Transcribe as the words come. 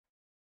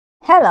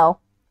Hello,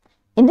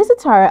 in this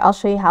tutorial I'll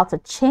show you how to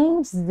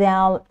change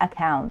Zelle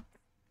account.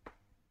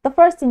 The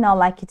first thing I'd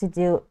like you to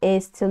do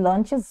is to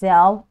launch a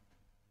Zelle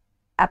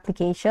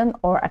application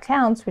or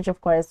account, which of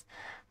course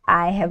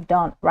I have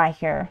done right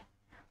here.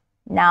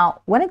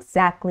 Now, what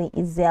exactly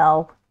is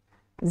Zelle?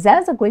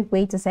 Zelle is a great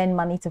way to send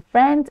money to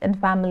friends and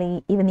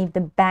family, even if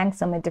the bank's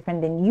somewhere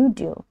different than you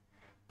do.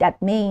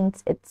 That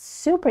means it's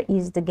super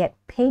easy to get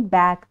paid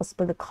back or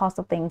split the cost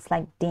of things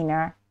like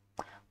dinner.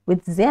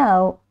 With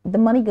Zelle, the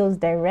money goes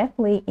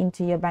directly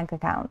into your bank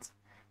account.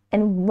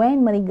 And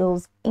when money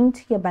goes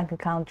into your bank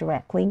account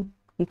directly,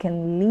 you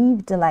can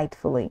live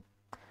delightfully.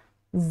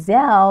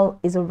 Zelle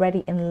is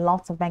already in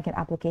lots of banking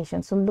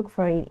applications, so look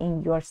for it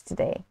in yours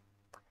today.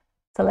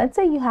 So let's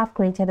say you have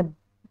created a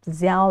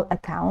Zelle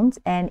account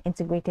and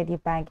integrated your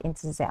bank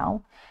into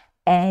Zelle,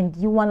 and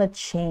you want to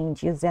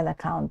change your Zelle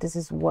account. This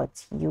is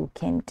what you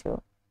can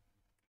do.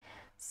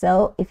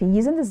 So if you're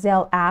using the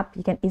Zelle app,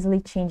 you can easily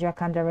change your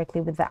account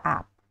directly with the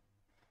app.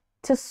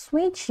 To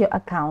switch your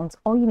account,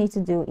 all you need to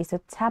do is to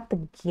tap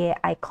the gear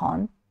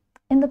icon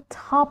in the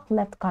top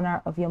left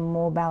corner of your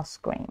mobile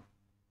screen.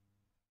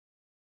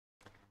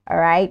 All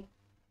right,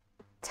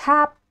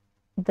 tap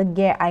the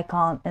gear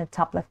icon in the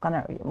top left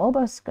corner of your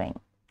mobile screen.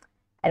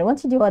 And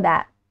once you do all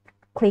that,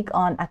 click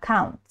on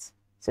account.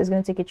 So it's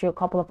going to take you through a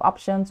couple of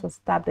options. We'll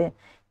tap the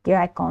gear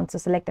icon to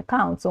select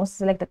account. So once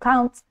you select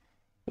account,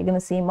 you're going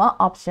to see more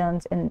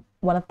options, and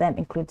one of them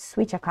includes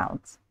switch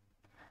accounts.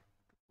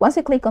 Once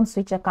you click on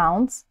switch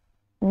accounts,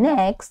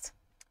 next,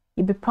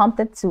 you'll be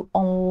prompted to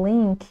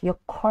unlink your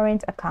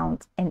current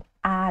account and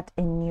add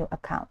a new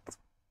account.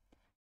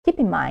 Keep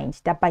in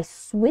mind that by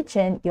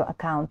switching your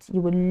account, you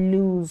will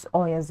lose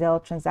all your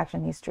Zelle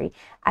transaction history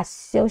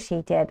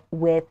associated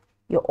with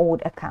your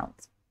old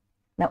account.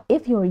 Now,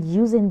 if you're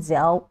using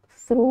Zelle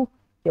through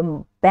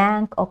your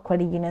bank or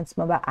credit union's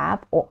mobile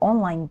app or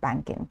online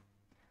banking,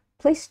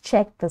 please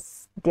check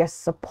their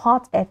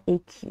support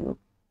FAQ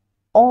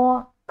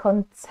or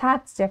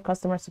contact their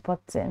customer support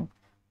team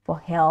for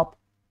help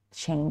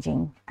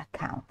changing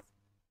accounts.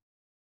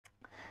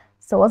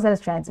 So what I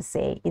was trying to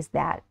say is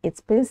that it's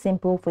pretty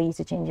simple for you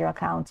to change your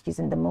account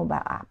using the mobile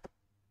app.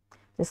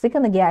 Just click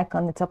on the gear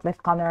icon in the top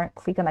left corner,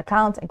 click on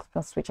account and click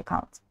on switch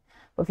account.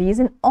 But if you're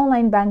using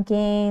online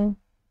banking,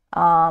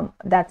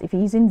 if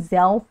you're using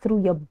Zelle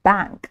through your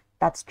bank,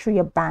 that's through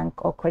your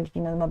bank or credit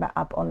union mobile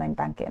app online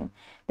banking,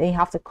 then you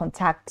have to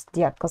contact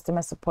their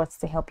customer supports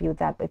to help you with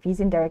that. But if you're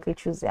using directly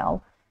through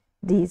Zelle,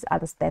 these are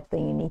the steps that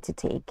you need to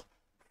take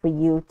for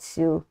you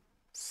to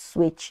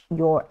switch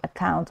your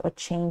account or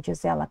change your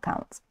Zelle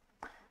account.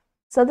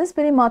 So this is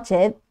pretty much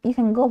it. You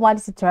can go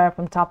watch the tutorial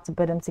from top to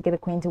bottom to get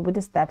acquainted with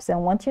the steps,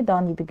 and once you're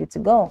done, you'll be good to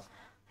go.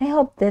 I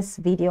hope this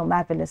video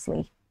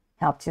marvelously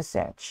helped your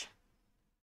search.